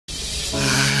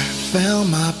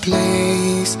found my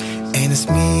place, and it's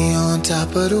me on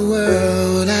top of the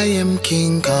world. I am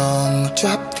King Kong.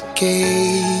 Drop the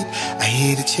gate, I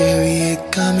hear the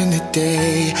chariot coming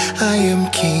today. I am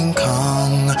King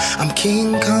Kong. I'm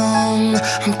King Kong.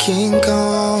 I'm King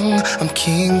Kong. I'm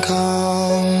King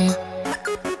Kong.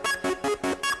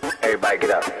 Everybody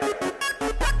get up.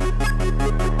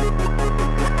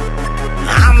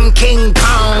 I'm King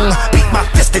Kong, beat my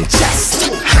fist in chest.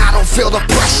 I don't feel the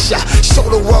pressure, show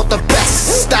the world the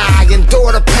best. I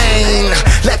endure the pain,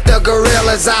 let the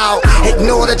gorillas out,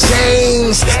 ignore the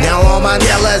change. Now all my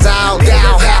yellas out,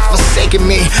 thou have forsaken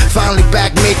me. Finally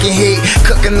back making heat,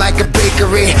 cooking like a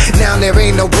bakery. Now there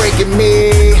ain't no breaking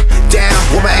me down.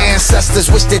 Where my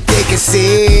ancestors wish that they could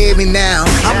see me now.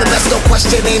 I'm the best, no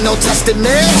question, ain't no testing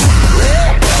me.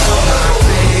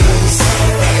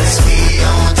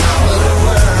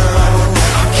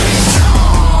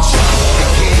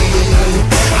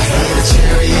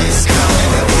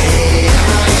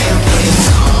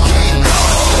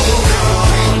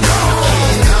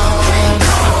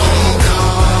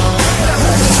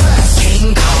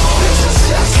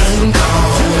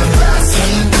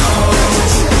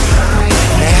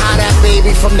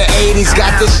 From the 80s,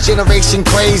 got this generation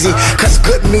crazy. Cause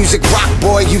good music rock,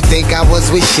 boy, you think I was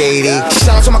with Shady.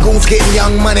 Shout out to my goons getting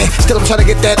young money. Still I'm trying to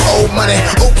get that old money.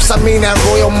 Oops, I mean that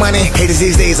royal money. Haters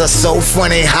these days are so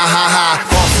funny. Ha ha ha.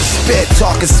 Off the spit,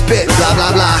 talking spit, blah blah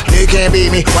blah. You can't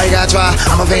beat me, why you gotta try?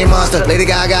 I'm a fame monster, Lady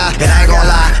Gaga. And I ain't gonna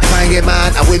lie, if I ain't get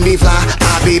mine, I wouldn't be fly.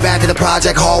 I'll be back to the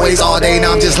project hallways all day.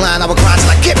 Now I'm just lying, I would cry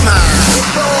till I get mine.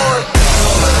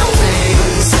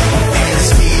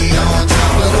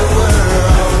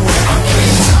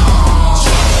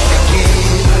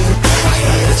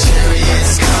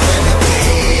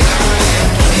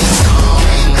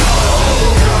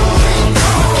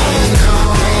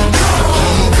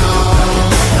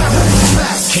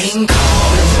 King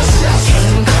Kong,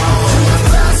 King Kong,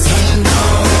 King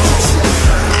Kong.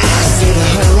 I see the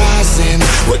horizon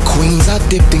where queens are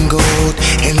dipped in gold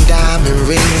and diamond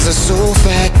rings are so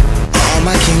fat. All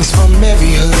my kings from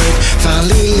every hood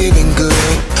finally living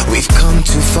good. We've come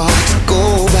too far to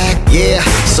go back, yeah.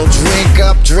 So drink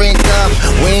up, drink up.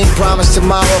 We ain't promised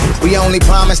tomorrow, we only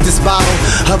promised this bottle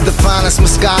of the finest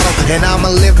Moscato, and I'ma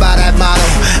live by that motto.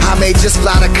 I may just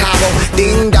fly to Cabo,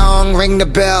 ding dong, ring the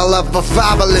bell of a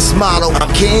fabulous model.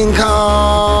 I'm King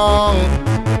Kong.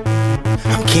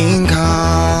 I'm King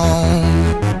Kong.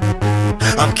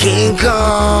 I'm King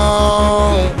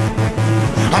Kong.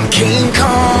 I'm King Kong.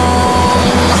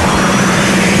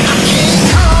 I'm King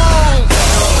Kong.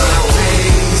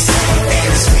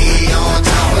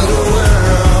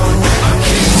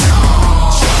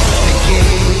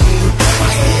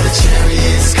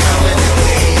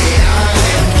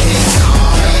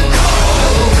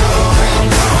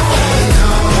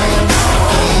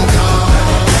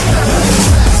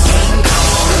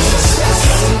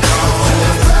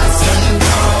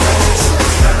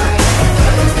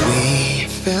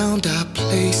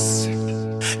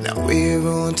 We're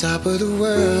on top of the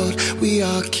world, we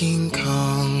are King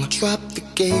Kong. Drop the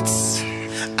gates,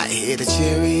 I hear the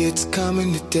chariots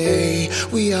coming today.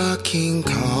 We are King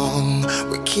Kong,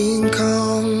 we're King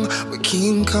Kong, we're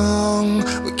King Kong,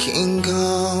 we're King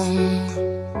Kong.